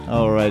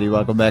Alrighty,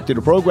 welcome back to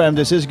the program.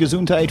 This is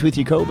Gesundheit with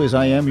Jacobus.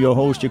 I am your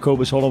host,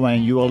 Jacobus Holloway,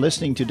 and you are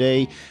listening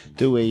today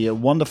to a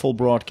wonderful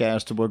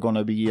broadcast. We're going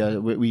to be,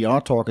 we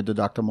are talking to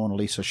Dr. Mona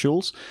Lisa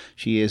Schulz.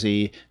 She is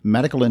a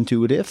medical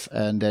intuitive,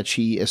 and that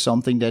she is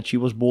something that she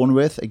was born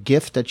with, a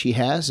gift that she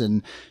has,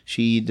 and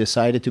she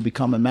decided to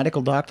become a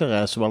medical doctor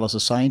as well as a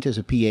scientist,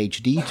 a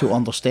PhD, to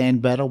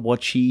understand better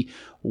what she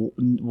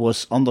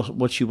was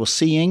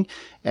seeing,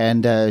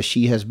 and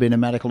she has been a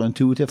medical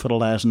intuitive for the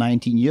last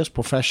 19 years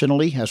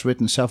professionally, has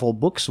written several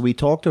books. We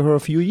talked to her a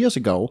few years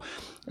ago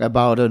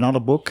about another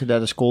book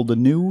that is called The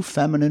New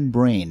Feminine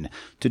Brain.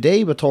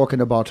 Today we're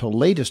talking about her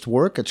latest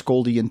work. It's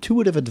called The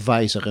Intuitive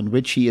Advisor, in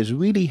which she is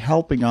really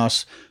helping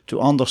us to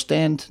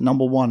understand,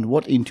 number one,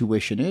 what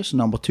intuition is,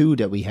 number two,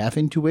 that we have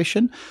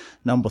intuition,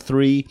 number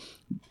three,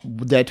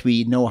 that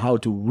we know how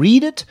to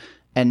read it,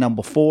 and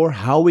number four,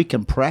 how we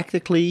can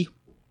practically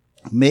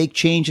make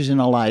changes in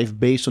our life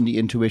based on the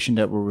intuition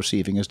that we're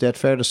receiving. Is that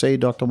fair to say,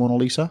 Dr. Mona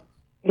Lisa?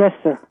 Yes,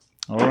 sir.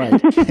 All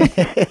right.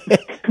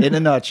 In a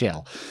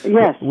nutshell.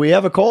 Yes. We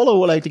have a caller who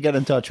would like to get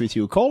in touch with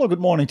you. Caller,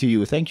 good morning to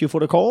you. Thank you for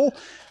the call.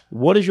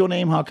 What is your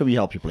name? How can we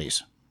help you,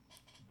 please?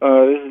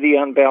 This is the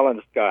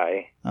unbalanced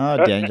guy.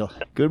 Daniel.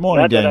 Good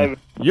morning, Daniel.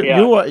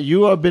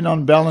 You have been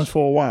unbalanced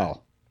for a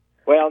while.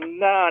 Well,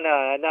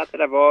 no, not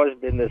that I've always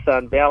been this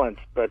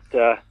unbalanced, but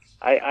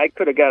I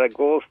could have got a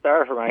gold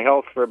star for my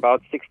health for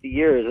about 60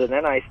 years, and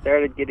then I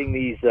started getting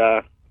these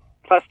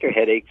cluster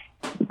headaches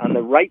on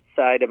the right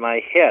side of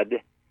my head.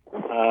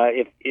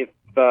 If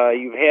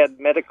you've had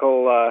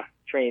medical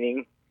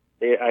training,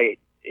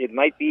 it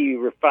might be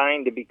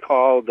refined to be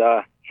called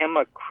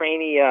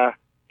hemicrania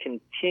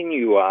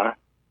continua,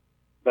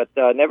 but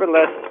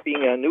nevertheless,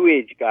 being a New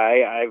Age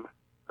guy, I've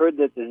heard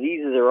that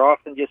diseases are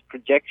often just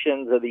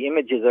projections of the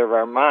images of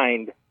our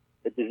mind,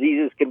 that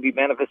diseases can be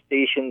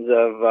manifestations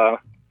of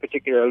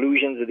particular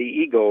illusions of the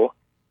ego.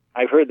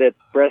 I've heard that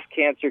breast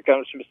cancer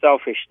comes from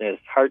selfishness,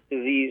 heart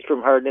disease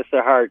from hardness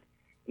of heart,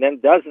 and then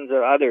dozens of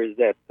others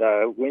that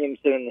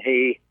Williamson and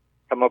Hay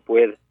come up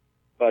with.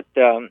 But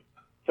I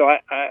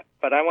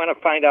want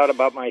to find out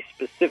about my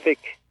specific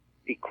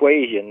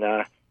equation.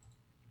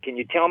 Can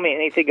you tell me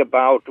anything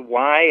about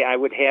why I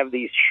would have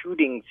these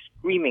shooting,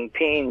 screaming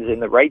pains in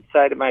the right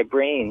side of my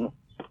brain,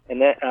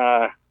 and then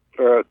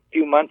for a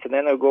few months, and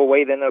then they'll go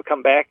away, then they'll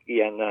come back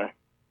again?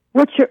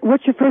 What's your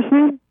first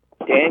name?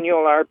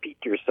 Daniel R.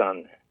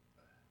 Peterson.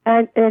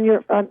 And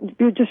your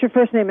just your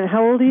first name, and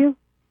how old are you?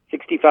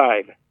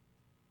 65.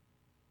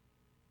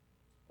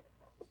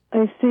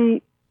 I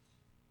see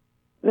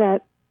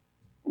that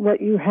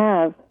what you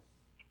have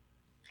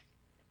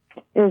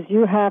is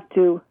you have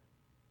to,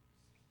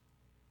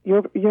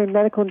 your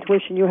medical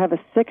intuition, you have a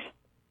sixth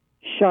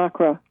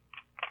chakra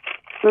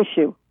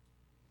issue.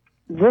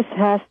 This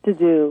has to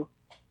do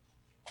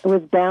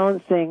with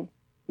balancing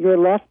your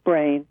left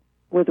brain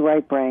with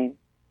right brain,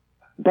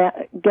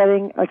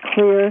 getting a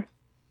clear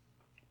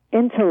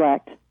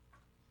intellect,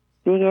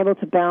 being able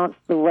to balance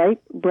the right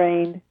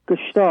brain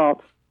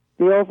gestalt,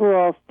 the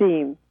overall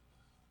theme,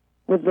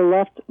 with the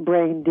left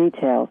brain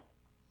details.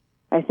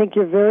 I think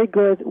you're very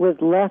good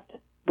with left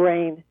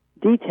brain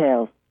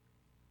details,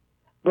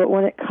 but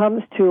when it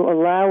comes to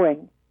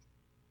allowing,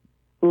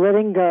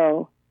 letting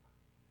go,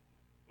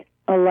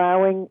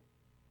 allowing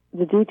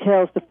the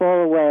details to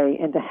fall away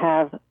and to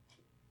have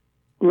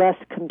less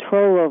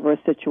control over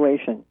a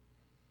situation,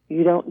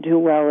 you don't do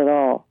well at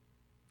all.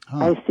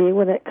 I see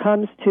when it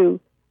comes to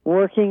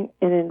working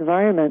in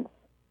environments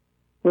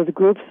with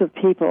groups of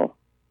people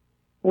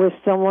where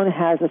someone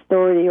has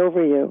authority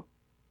over you,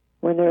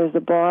 when there is a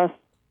boss,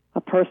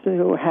 a person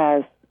who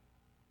has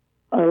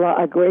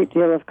a great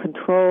deal of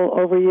control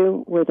over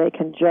you, where they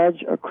can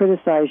judge or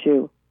criticize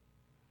you,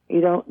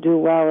 you don't do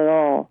well at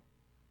all.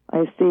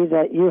 I see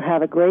that you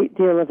have a great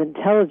deal of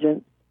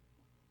intelligence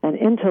and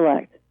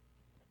intellect,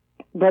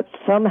 but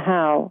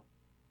somehow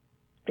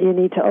you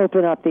need to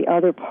open up the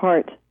other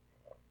part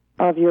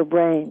of your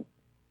brain,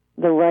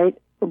 the right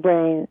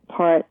brain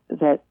part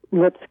that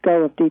lets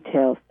go of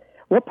details.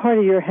 What part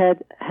of your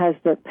head has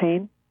the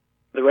pain?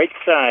 The right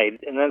side.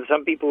 And then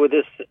some people with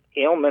this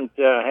ailment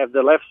have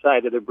the left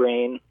side of the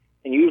brain.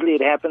 And usually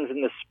it happens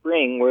in the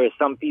spring, whereas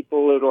some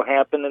people it'll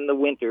happen in the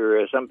winter,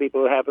 or some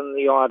people it'll happen in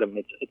the autumn.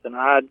 It's an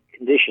odd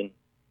condition.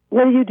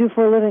 What do you do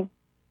for a living?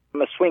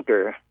 I'm a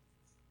swinker.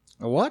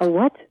 A what? A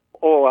what?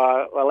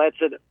 Oh, well, that's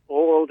an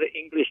old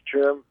English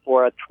term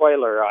for a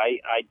toiler. I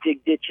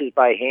dig ditches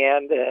by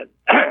hand and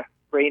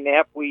spray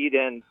knapweed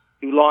and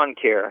do lawn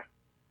care.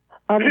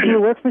 Do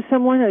you work for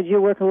someone, or do you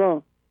work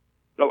alone?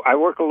 No, I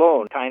work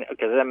alone, kind of,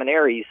 because I'm an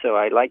Aries, so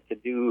I like to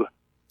do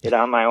it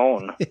on my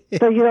own.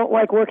 So you don't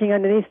like working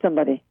underneath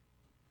somebody?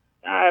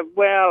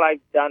 Well, I've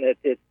done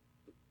it.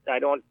 I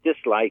don't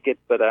dislike it,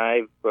 but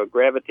I've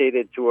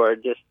gravitated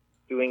toward just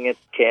doing it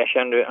cash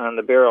on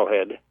the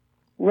barrelhead.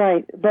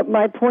 Right, but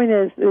my point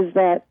is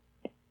that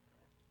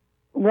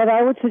what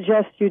I would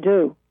suggest you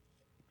do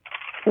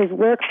is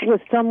work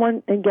with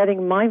someone in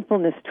getting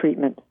mindfulness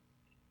treatment.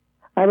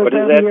 What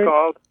is that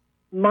called?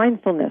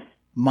 Mindfulness.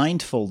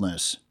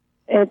 Mindfulness.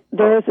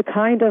 There is a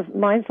kind of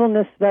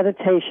mindfulness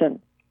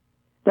meditation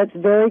that's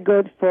very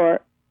good for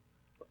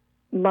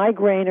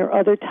migraine or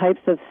other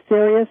types of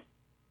serious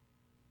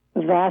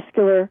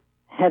vascular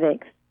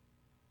headaches.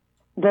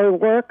 They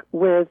work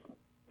with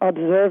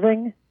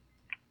observing,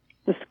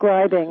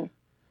 describing,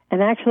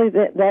 and actually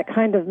that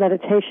kind of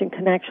meditation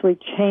can actually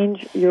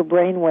change your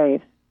brain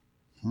waves.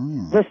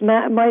 This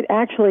might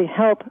actually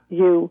help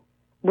you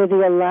with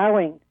the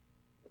allowing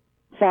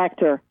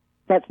factor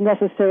that's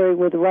necessary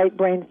with right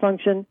brain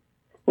function,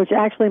 which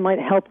actually might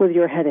help with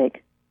your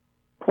headache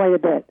quite a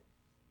bit.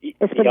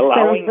 It's the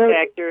allowing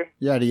factor?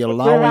 Yeah, the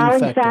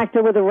allowing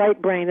factor with the right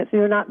brain that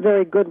you're not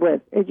very good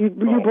with. You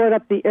brought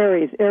up the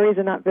Aries. Aries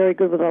are not very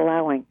good with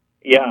allowing.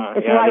 Yeah.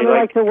 It's why you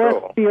like to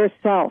work for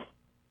yourself.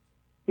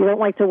 You don't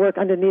like to work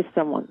underneath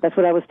someone. That's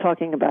what I was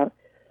talking about.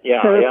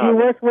 Yeah, so if you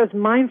work with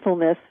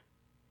mindfulness,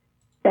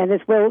 and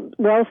it's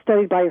well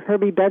studied by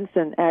Herbie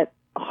Benson at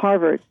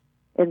Harvard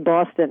in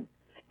Boston,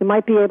 you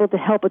might be able to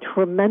help a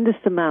tremendous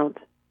amount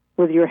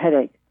with your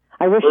headache.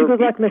 I wish you good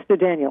luck, Mr.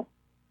 Daniel.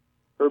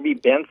 Herbie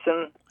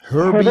Benson?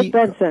 Herbert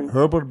Benson.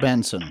 Herbert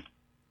Benson.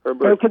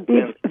 It could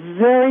be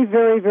very,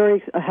 very,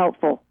 very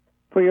helpful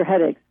for your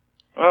headache.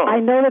 Oh. I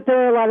know that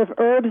there are a lot of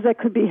herbs that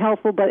could be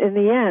helpful, but in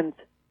the end,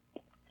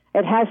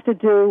 it has to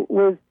do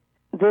with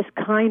this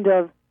kind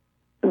of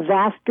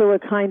vascular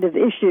kind of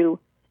issue,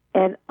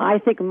 and I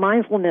think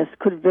mindfulness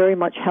could very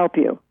much help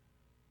you.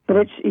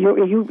 But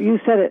you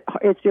said it.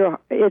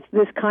 It's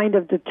this kind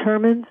of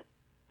determined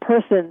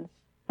person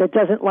that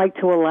doesn't like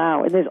to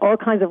allow, and there's all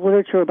kinds of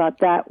literature about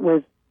that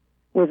with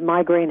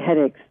migraine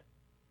headaches.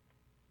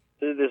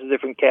 This is a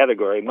different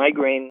category.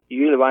 Migraine, you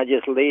usually want to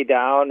just lay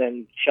down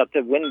and shut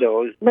the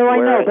windows. No, I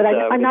know, but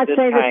I'm not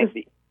saying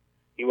this is...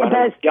 You want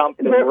to jump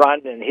and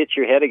run and hit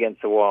your head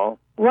against the wall.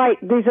 Right.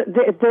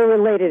 They're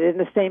related in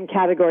the same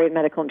category of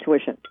medical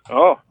intuition.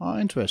 Oh,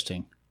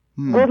 interesting.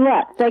 Good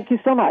luck. Thank you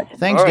so much.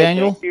 Thanks,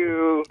 Daniel. Thank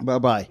you.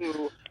 Bye-bye.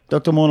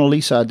 Dr. Mona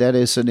Lisa, that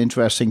is an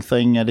interesting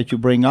thing that you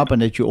bring up,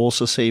 and that you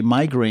also say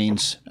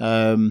migraines.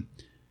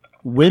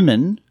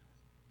 Women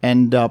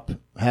end up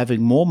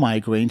having more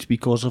migraines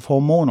because of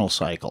hormonal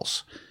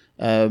cycles.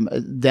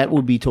 That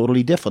would be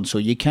totally different. So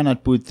you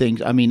cannot put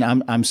things,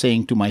 I'm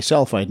saying to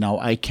myself right now,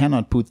 I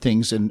cannot put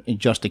things in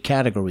just a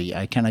category.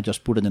 I cannot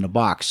just put it in a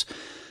box.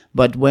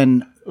 But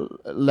when,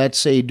 let's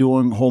say,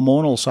 during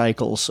hormonal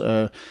cycles,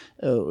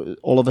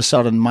 all of a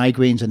sudden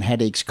migraines and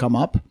headaches come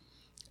up,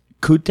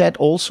 could that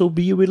also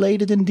be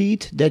related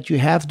indeed, that you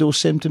have those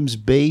symptoms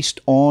based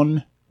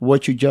on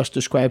what you just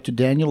described to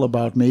Daniel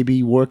about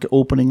maybe work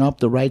opening up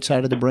the right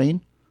side of the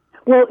brain?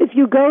 Well, if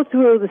you go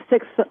through the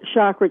sixth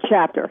chakra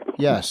chapter.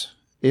 Yes,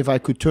 if I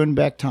could turn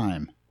back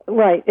time.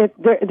 Right.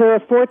 There are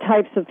 4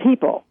 types of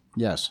people.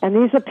 Yes. And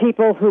these are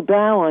people who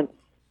balance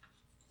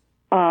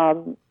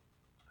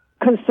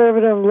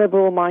conservative and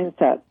liberal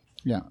mindsets.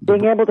 Yeah.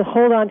 Being able to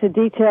hold on to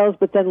details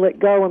but then let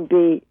go and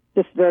be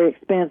just very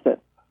expansive.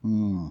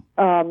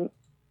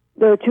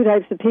 There are 2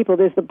 types of people.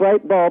 There's the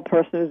bright bulb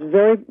person who's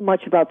very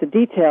much about the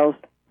details,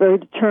 very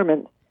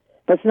determined,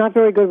 but it's not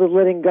very good with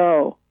letting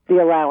go,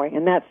 the allowing,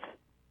 and that's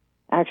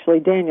actually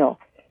Daniel.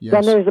 Yes.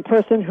 Then there's the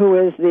person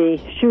who is the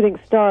shooting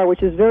star,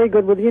 which is very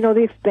good with,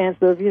 the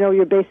expansive,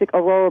 your basic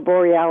aurora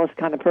borealis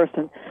kind of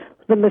person,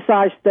 the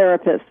massage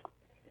therapist,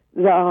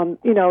 the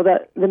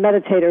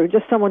meditator,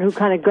 just someone who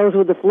kind of goes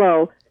with the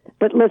flow,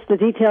 but lets the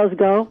details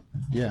go.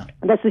 Yeah.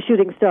 And that's the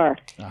shooting star.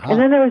 Uh-huh.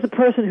 And then there is a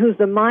person who's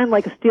the mind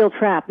like a steel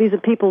trap. These are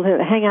people that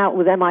hang out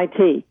with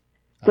MIT.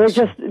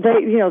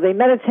 They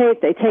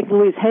meditate, they take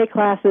Louise Hay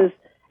classes,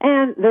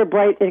 and they're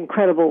bright and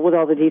incredible with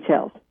all the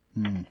details.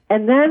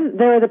 And then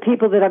there are the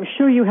people that I'm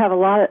sure you have a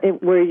lot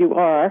of where you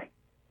are.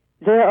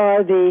 There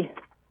are the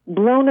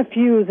blown a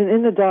fuse and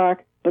in the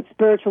dark, but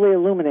spiritually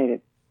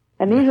illuminated.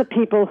 And these are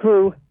people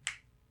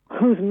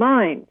whose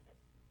minds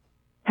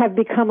have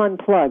become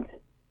unplugged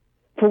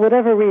for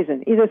whatever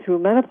reason, either through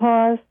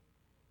menopause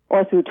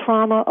or through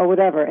trauma or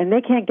whatever. And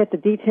they can't get the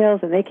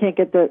details and they can't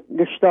get the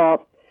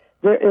gestalt.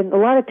 And a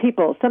lot of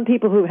people, some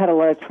people who've had a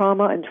lot of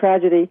trauma and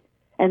tragedy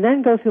and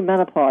then go through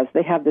menopause,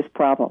 they have this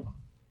problem.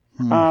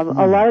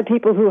 A lot of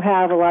people who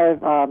have a lot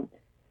of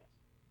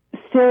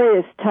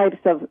serious types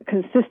of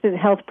consistent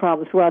health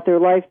problems throughout their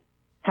life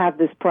have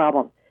this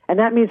problem. And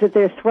that means that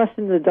they're thrust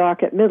into the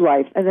dark at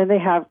midlife, and then they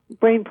have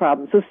brain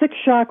problems. So 6th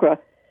chakra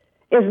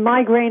is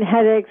migraine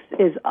headaches,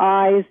 is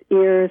eyes,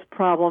 ears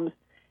problems.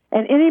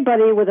 And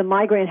anybody with a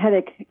migraine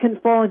headache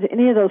can fall into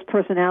any of those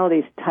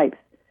personality types.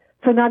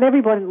 So not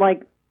everyone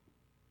like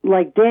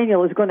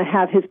Daniel is going to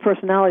have his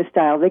personality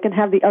style. They can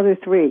have the other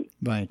 3.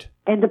 Right.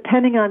 And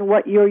depending on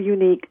what your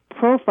unique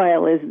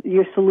profile is,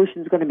 your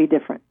solution is going to be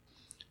different.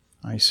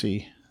 I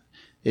see.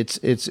 It's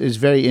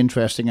very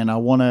interesting, and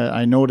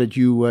I know that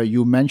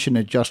you mentioned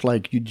it just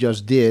like you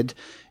just did,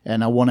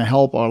 and I want to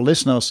help our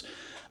listeners.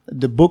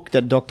 The book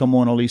that Dr.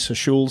 Mona Lisa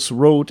Schulz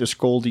wrote is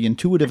called The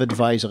Intuitive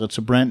Advisor. It's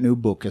a brand new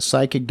book. A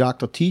psychic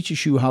doctor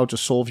teaches you how to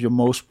solve your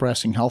most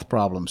pressing health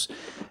problems.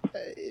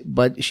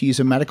 But she's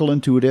a medical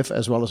intuitive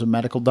as well as a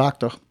medical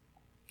doctor.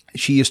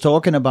 she is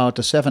talking about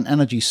the 7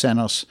 energy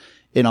centers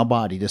in our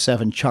body, the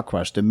 7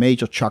 chakras, the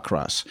major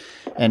chakras.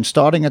 And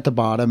starting at the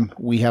bottom,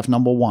 we have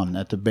number 1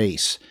 at the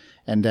base.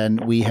 And then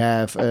we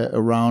have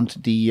around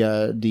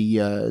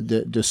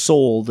the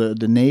soul,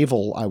 the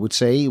navel, I would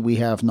say, we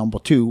have number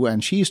 2.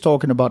 And she's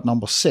talking about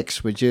number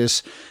 6, which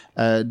is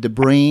the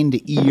brain,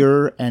 the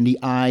ear, and the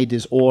eye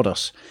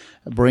disorders.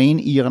 Brain,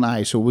 ear, and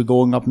eye. So we're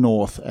going up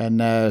north,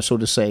 and so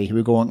to say,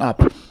 we're going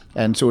up.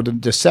 And so the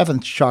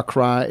 7th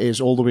chakra is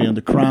all the way in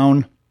the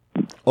crown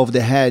of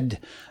the head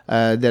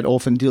that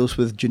often deals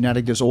with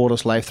genetic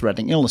disorders,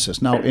 life-threatening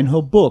illnesses. Now, in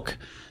her book,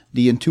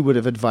 The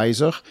Intuitive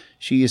Advisor,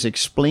 she is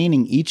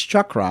explaining each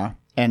chakra,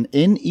 and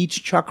in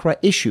each chakra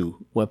issue,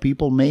 where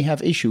people may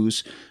have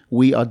issues,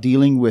 we are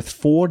dealing with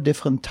 4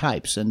 different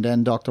types. And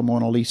then Dr.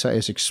 Mona Lisa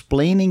is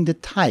explaining the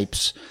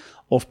types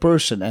of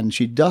person, and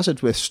she does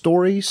it with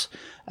stories,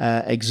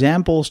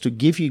 examples to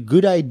give you a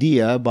good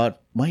idea about,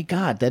 my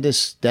God,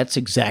 that's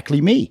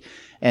exactly me.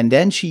 And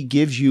then she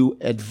gives you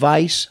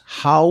advice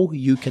how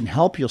you can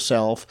help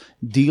yourself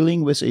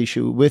dealing with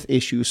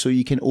issues so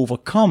you can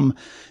overcome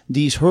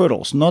these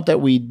hurdles. Not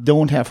that we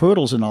don't have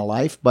hurdles in our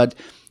life, but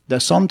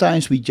that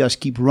sometimes we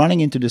just keep running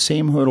into the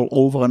same hurdle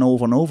over and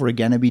over and over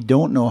again, and we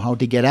don't know how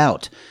to get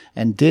out.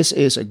 And this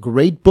is a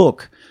great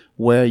book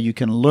where you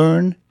can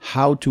learn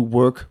how to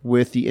work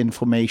with the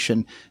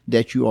information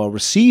that you are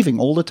receiving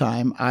all the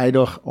time,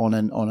 either on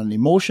an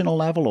emotional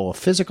level or a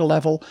physical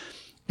level,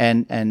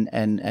 and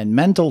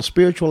mental,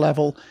 spiritual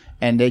level,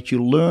 and that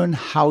you learn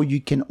how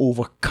you can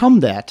overcome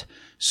that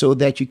so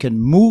that you can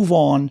move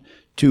on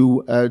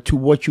to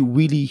what you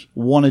really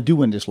want to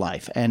do in this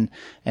life. And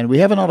we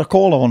have another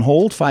caller on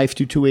hold,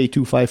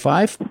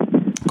 522-8255.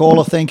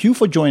 Caller, thank you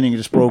for joining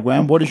this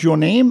program. What is your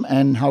name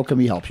and how can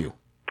we help you?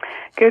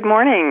 Good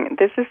morning.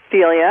 This is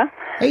Celia.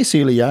 Hey,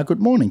 Celia. Good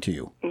morning to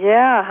you.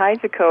 Yeah. Hi,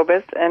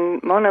 Jacobus. And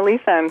Mona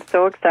Lisa, I'm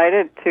so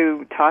excited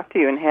to talk to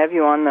you and have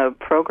you on the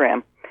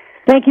program.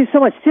 Thank you so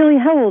much. Celia,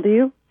 how old are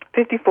you?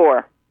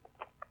 54.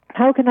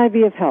 How can I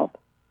be of help?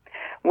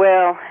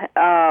 Well,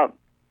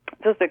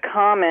 just a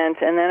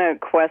comment and then a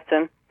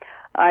question.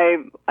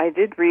 I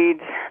did read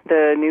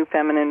The New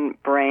Feminine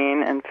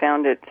Brain and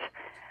found it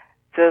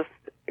just,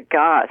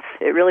 gosh,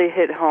 it really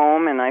hit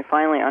home, and I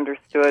finally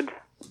understood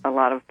a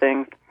lot of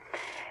things.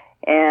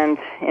 And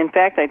in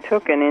fact, I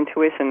took an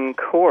intuition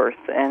course,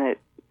 and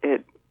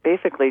it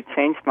basically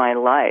changed my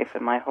life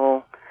and my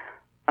whole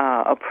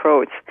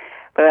approach.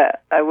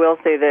 But I will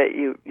say that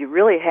you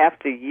really have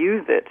to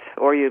use it,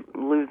 or you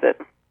lose it.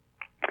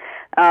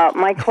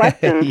 My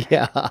question,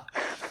 yeah.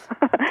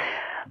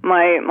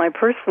 my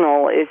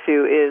personal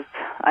issue is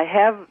I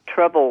have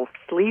trouble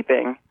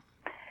sleeping,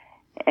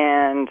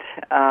 and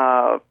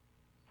I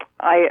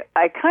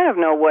kind of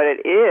know what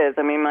it is.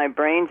 I mean, my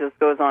brain just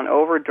goes on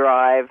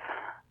overdrive.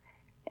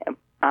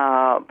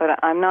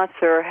 But I'm not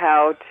sure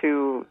how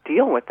to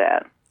deal with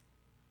that.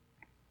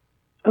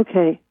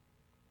 Okay.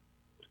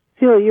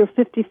 Celia, you're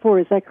 54,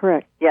 is that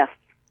correct? Yes.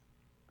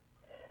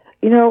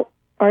 You know,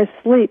 our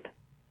sleep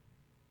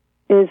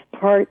is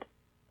first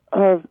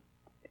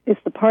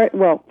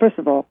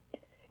of all,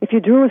 if you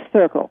drew a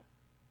circle,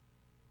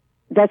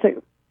 that's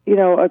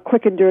a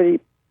quick and dirty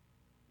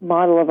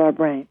model of our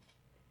brain,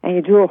 and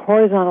you drew a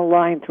horizontal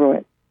line through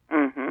it.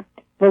 Mm-hmm.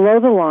 Below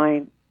the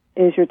line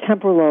is your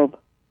temporal lobe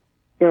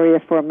area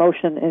for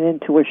emotion and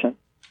intuition.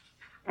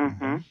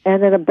 Mm-hmm.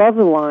 And then above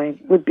the line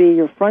would be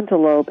your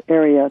frontal lobe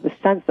area, the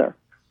sensor.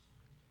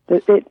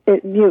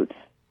 It mutes.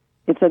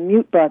 It's a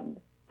mute button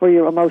for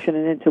your emotion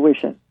and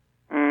intuition.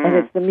 Mm-hmm. And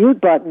it's the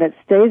mute button that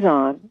stays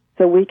on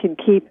so we can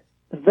keep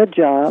the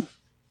job,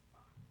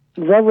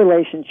 the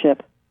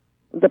relationship,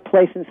 the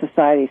place in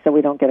society so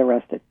we don't get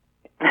arrested.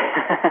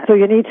 So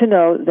you need to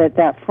know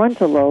that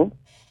frontal lobe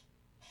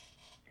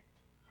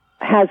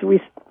has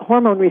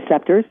hormone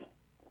receptors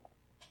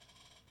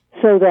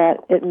so that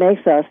it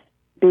makes us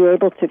be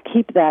able to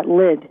keep that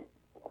lid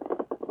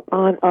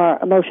on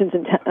our emotions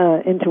and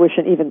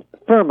intuition even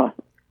firmer.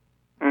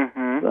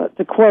 Mm-hmm.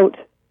 To quote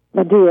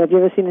Medea, have you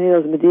ever seen any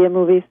of those Medea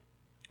movies?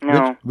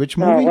 No. Which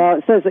movie? Well,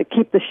 it says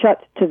keep the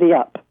shut to the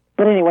up.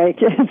 But anyway,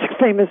 it's a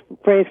famous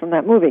phrase from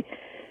that movie.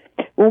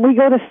 When we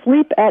go to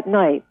sleep at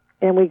night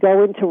and we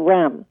go into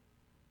REM,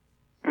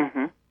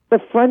 mm-hmm. the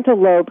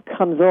frontal lobe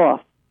comes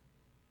off,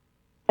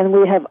 and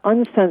we have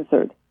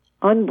uncensored,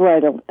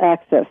 unbridled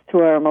access to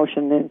our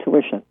emotion and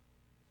intuition.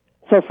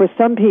 So for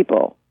some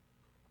people,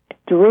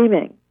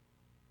 dreaming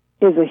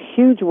is a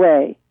huge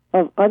way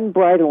of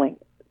unbridling,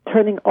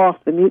 turning off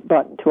the mute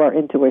button to our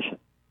intuition.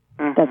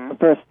 Mm-hmm. That's the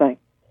first thing.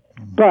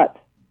 But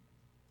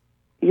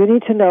you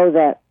need to know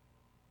that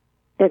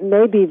it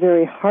may be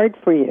very hard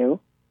for you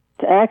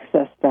to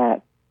access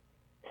that,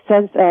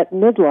 since at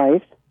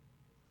midlife,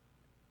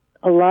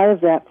 a lot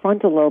of that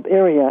frontal lobe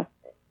area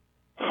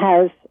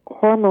has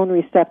hormone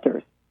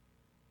receptors.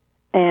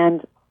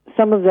 And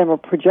some of them are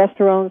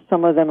progesterone,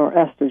 some of them are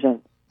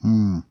estrogen.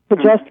 Mm.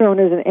 Progesterone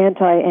is an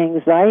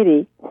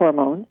anti-anxiety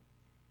hormone,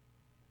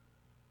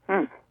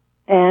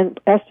 and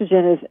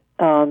estrogen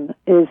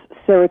is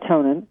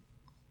serotonin,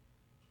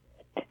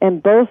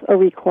 and both are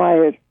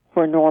required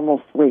for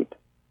normal sleep.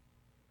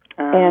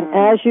 And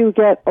as you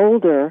get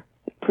older,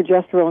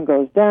 progesterone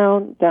goes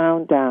down,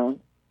 down, down.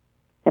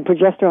 And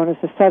progesterone is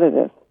a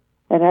sedative.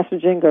 And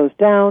estrogen goes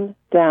down,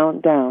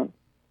 down, down.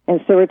 And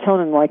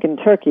serotonin, like in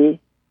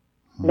turkey,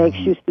 makes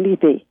you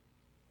sleepy.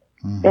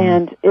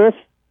 And if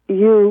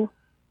you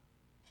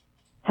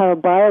have a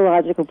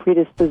biological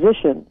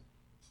predisposition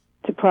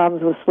to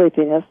problems with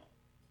sleepiness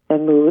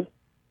and mood,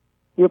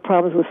 your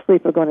problems with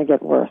sleep are going to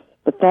get worse.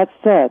 But that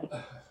said,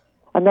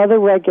 another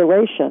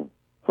regulation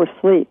for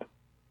sleep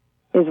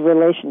is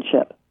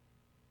relationship.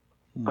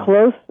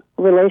 Close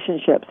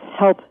relationships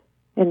help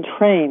and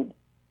train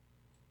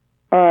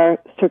our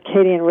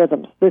circadian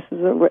rhythms. This is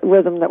a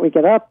rhythm that we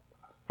get up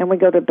and we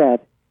go to bed.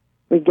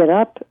 We get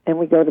up and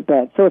we go to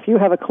bed. So if you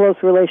have a close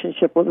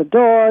relationship with a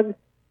dog,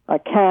 a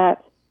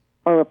cat,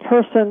 or a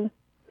person,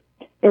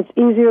 it's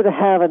easier to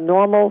have a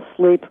normal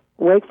sleep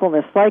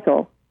wakefulness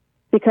cycle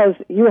because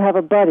you have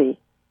a buddy.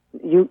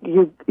 You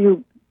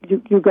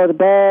go to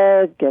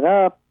bed, get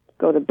up,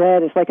 go to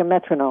bed. It's like a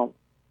metronome.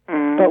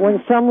 But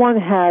when someone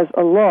has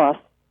a loss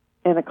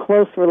in a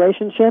close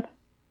relationship,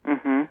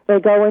 they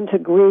go into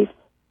grief,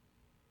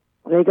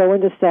 they go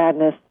into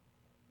sadness,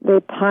 they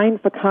pine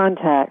for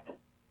contact.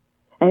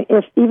 And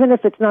even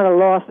if it's not a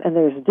loss and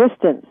there's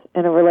distance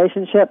in a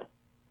relationship,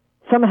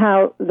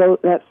 somehow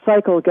that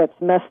cycle gets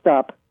messed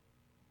up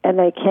and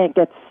they can't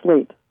get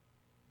sleep.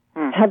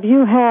 Have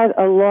you had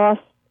a loss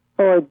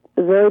or a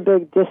very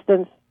big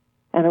distance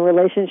in a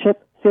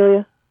relationship,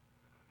 Celia?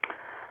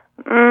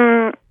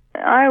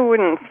 I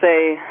wouldn't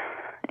say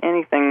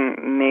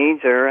anything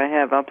major. I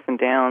have ups and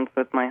downs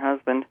with my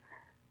husband.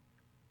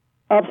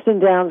 Ups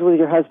and downs with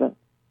your husband.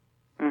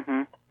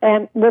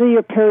 And what are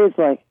your periods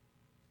like?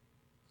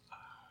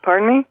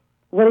 Pardon me?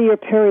 What are your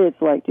periods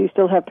like? Do you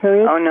still have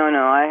periods? Oh, no.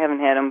 I haven't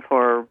had them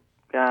for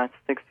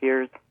 6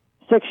 years.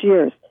 6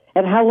 years.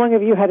 And how long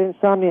have you had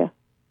insomnia?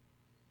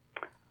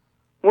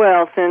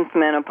 Well, since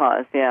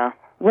menopause, yeah.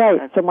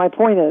 Right. So my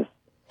point is,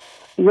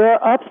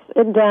 your ups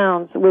and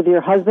downs with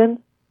your husband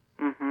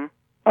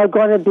are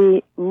going to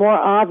be more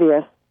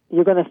obvious.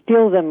 You're going to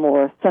feel them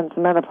more since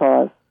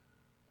menopause.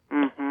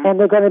 And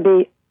they're going to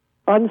be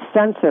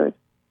uncensored.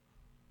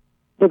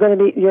 They're going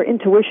to be, your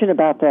intuition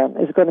about them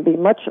is going to be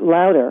much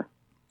louder.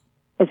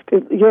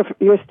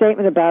 Your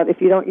statement about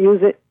if you don't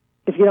use it,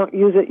 you're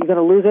going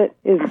to lose it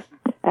is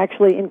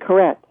actually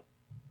incorrect.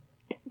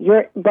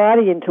 Your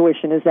body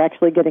intuition is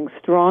actually getting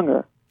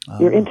stronger.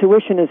 Your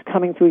intuition is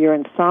coming through your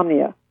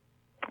insomnia.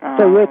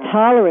 So your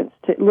tolerance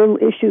to little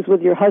issues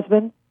with your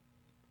husband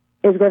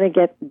is going to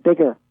get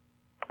bigger.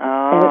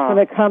 And it's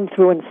going to come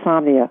through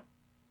insomnia.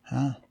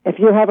 If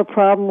you have a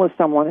problem with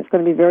someone, it's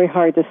going to be very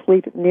hard to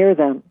sleep near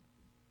them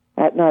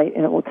at night,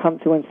 and it will come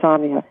through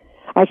insomnia.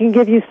 I can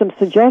give you some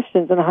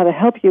suggestions on how to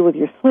help you with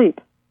your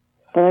sleep,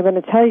 but I'm going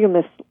to tell you,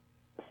 Miss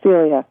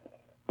Celia,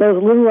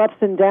 those little ups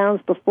and downs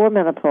before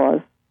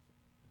menopause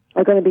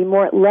are going to be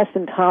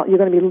you're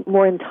going to be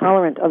more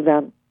intolerant of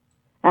them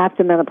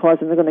after menopause,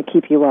 and they're going to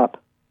keep you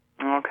up.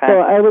 Okay. So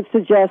I would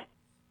suggest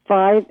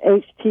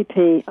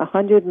 5-HTP,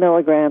 100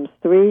 milligrams,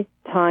 3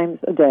 times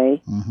a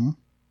day.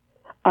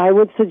 I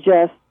would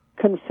suggest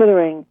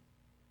considering,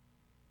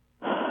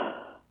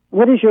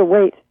 what is your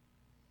weight?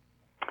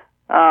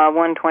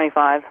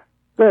 125.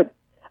 Good.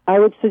 I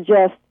would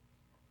suggest,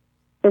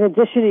 in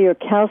addition to your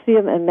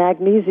calcium and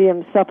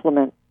magnesium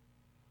supplement,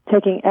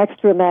 taking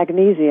extra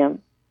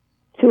magnesium,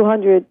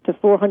 200 to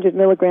 400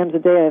 milligrams a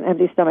day on an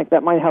empty stomach.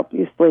 That might help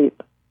you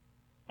sleep.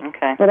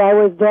 Okay. But I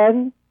would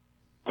then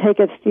take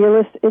a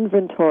fearless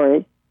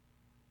inventory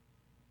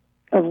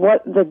of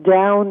what the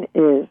down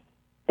is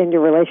in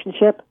your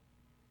relationship,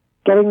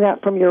 getting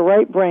that from your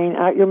right brain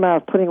out your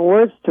mouth, putting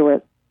words to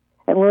it,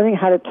 and learning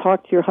how to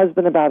talk to your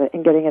husband about it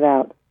and getting it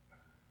out.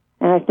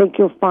 And I think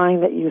you'll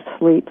find that you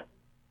sleep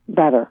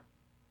better.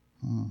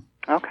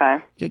 Okay.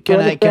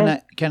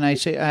 Can I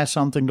ask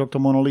something, Dr.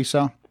 Mona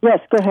Lisa? Yes,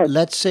 go ahead.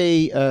 Let's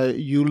say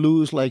you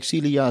lose, like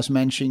Celia is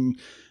mentioning,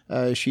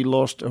 she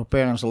lost her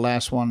parents, the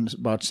last one,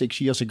 about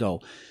 6 years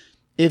ago.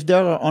 If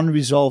there are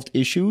unresolved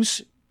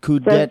issues,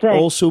 could that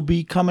also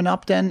be coming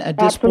up then at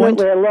this point?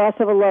 Absolutely, a loss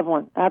of a loved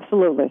one.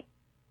 Absolutely.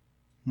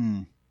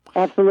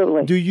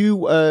 Absolutely. Do you,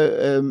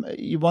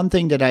 one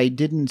thing that I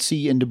didn't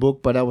see in the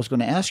book, but I was going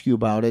to ask you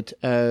about it,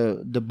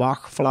 the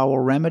Bach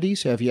Flower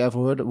Remedies. Have you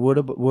ever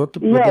worked with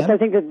them? Yes, I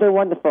think that they're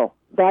wonderful.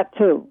 That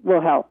too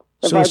will help.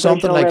 So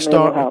something like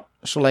Star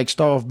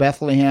of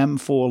Bethlehem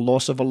for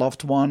loss of a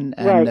loved one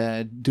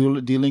and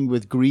dealing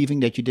with grieving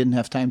that you didn't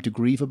have time to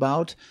grieve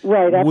about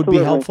would be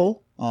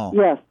helpful? Oh.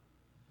 Yes,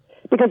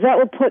 because that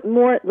would put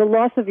the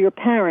loss of your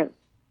parents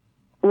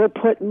would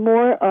put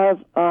more of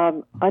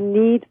a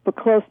need for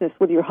closeness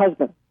with your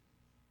husband.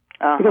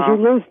 Because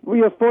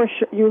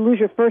you lose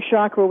your first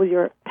chakra with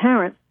your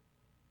parents,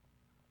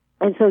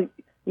 and so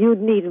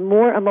you'd need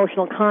more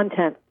emotional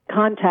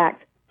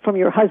contact from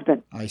your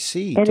husband. I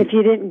see. And if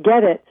you didn't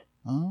get it,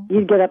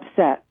 you'd get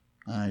upset.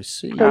 I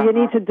see. So you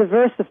need to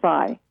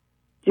diversify. Do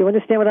you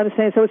understand what I'm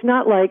saying? So it's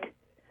not like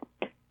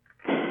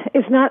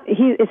it's not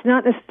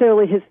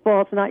necessarily his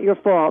fault, it's not your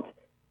fault.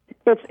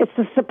 It's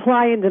the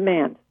supply and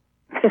demand.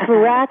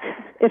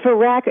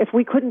 If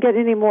we couldn't get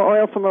any more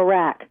oil from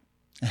Iraq,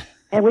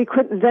 and we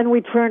couldn't, then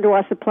we turn to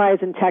our suppliers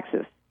in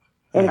Texas.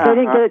 And if they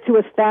didn't get it to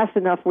us fast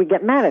enough, we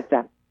get mad at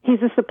them.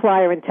 He's a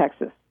supplier in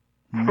Texas.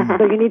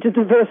 So you need to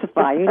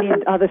diversify. You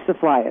need other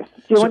suppliers.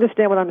 Do you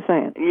understand what I'm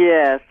saying?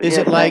 Yes.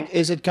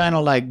 Is it kind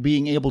of like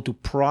being able to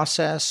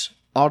process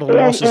other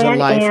losses in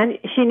life? And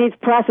she needs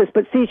process.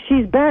 But see,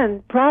 she's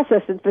been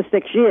processing for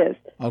 6 years.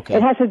 Okay.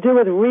 It has to do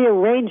with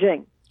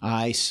rearranging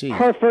I see.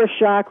 her first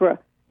chakra.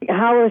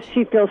 How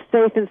she feels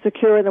safe and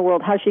secure in the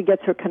world, how she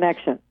gets her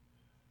connection.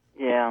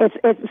 Yeah.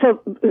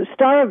 So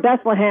Star of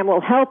Bethlehem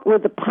will help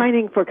with the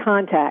pining for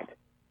contact.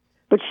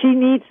 But she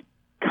needs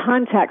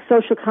contact,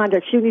 social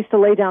contact. She needs to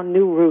lay down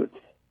new roots.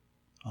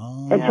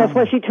 Oh. And that's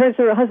why she turns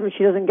to her husband.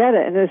 She doesn't get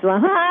it. And there's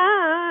like,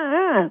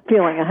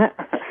 feeling. I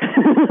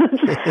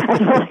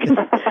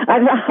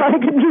don't know how I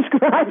can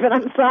describe it.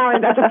 I'm sorry.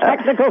 That's a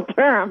technical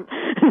term.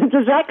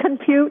 Does that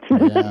compute?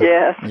 Yeah.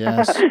 Yes.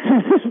 Yes.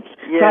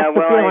 Yeah, That's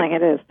the feeling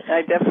it is.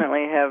 I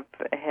definitely have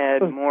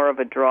had more of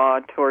a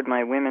draw toward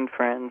my women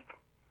friends.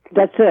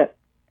 That's it.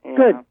 Yeah.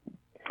 Good.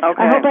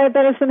 Okay. I hope I had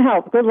better some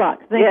help. Good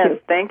luck. Thank you.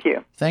 Thank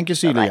you. Thank you,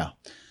 Celia.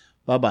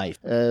 Bye-bye.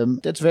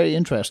 That's very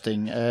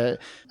interesting.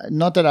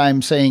 Not that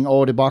I'm saying,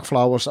 the Bach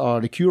flowers are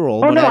the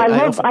cure-all. Oh, but no,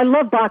 I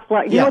love Bach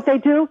flower. You know what they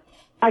do?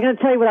 I'm going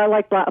to tell you what I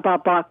like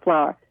about Bach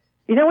flower.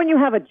 You know when you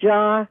have a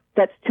jar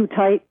that's too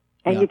tight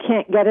and you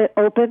can't get it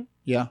open?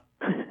 Yeah.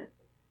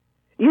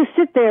 You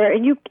sit there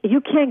and you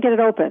can't get it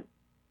open.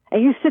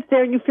 And you sit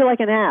there and you feel like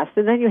an ass.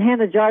 And then you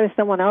hand the jar to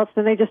someone else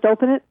and they just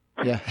open it.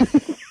 Yeah.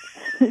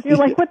 You're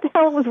like, what the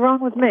hell was wrong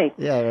with me?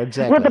 Yeah,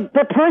 exactly. Well,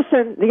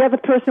 the other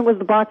person was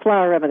the Bach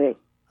flower remedy.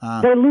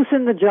 They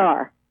loosen the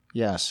jar.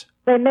 Yes.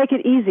 They make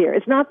it easier.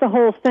 It's not the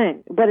whole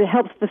thing, but it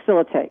helps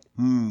facilitate.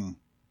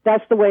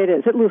 That's the way it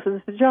is. It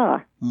loosens the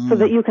jar so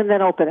that you can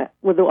then open it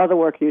with the other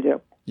work you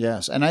do.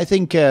 Yes, and I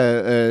think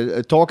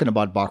talking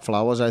about Bach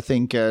flowers, I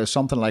think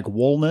something like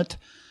walnut,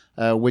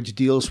 which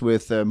deals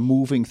with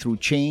moving through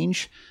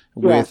change,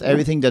 with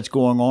everything that's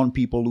going on,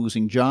 people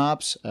losing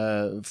jobs,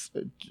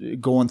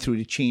 going through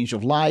the change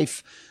of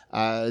life.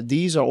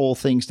 These are all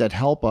things that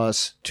help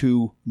us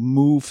to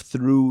move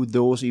through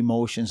those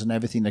emotions and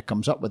everything that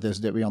comes up with this,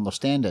 that we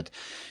understand it.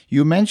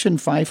 You mentioned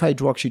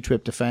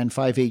 5-hydroxytryptophan,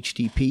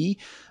 5-HTP.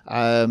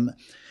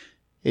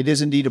 It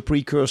is indeed a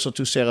precursor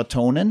to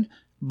serotonin,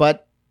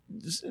 but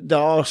there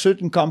are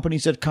certain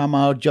companies that come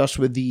out just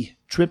with the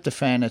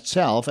tryptophan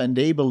itself, and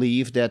they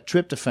believe that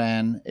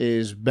tryptophan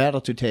is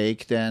better to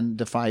take than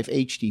the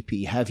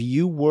 5-HTP. Have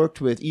you worked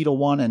with either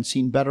one and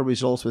seen better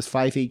results with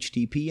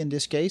 5-HTP in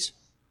this case?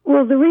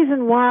 Well, the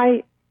reason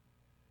why,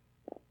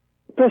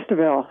 first of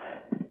all,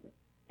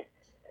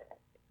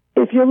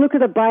 if you look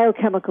at a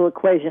biochemical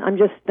equation, I'm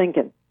just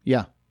thinking.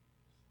 Yeah.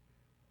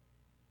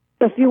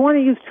 If you want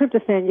to use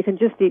tryptophan, you can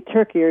just eat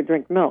turkey or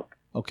drink milk.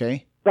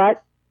 Okay.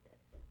 But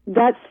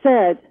that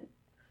said,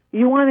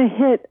 you want to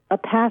hit a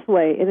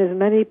pathway in as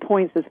many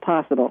points as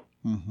possible.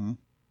 Mm-hmm. Do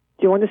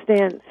you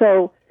understand?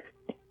 So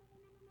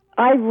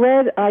I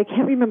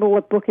can't remember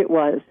what book it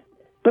was,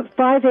 but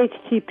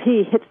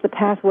 5-HTP hits the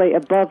pathway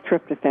above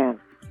tryptophan.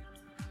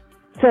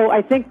 So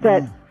I think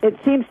that it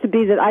seems to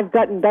be that I've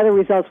gotten better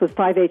results with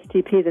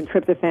 5-HTP than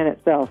tryptophan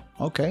itself.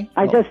 Okay.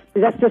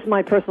 That's just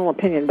my personal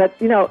opinion. But,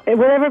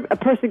 whatever a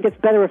person gets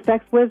better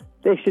effects with,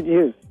 they should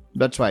use.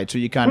 That's right. So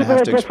you kind of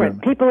have to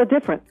experiment. People are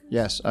different.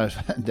 Yes,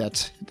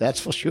 that's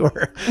for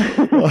sure.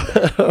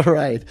 All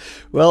right.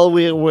 Well,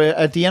 we're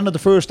at the end of the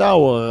first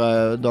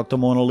hour, Dr.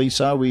 Mona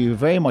Lisa. We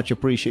very much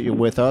appreciate you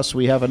with us.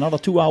 We have another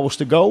 2 hours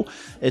to go.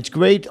 It's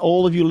great,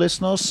 all of you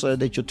listeners,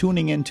 that you're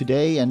tuning in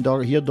today and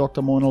hear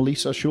Dr. Mona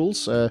Lisa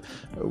Schulz,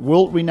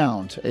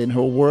 world-renowned in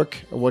her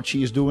work, what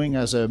she is doing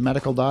as a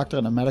medical doctor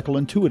and a medical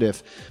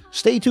intuitive.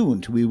 Stay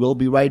tuned. We will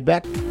be right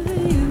back.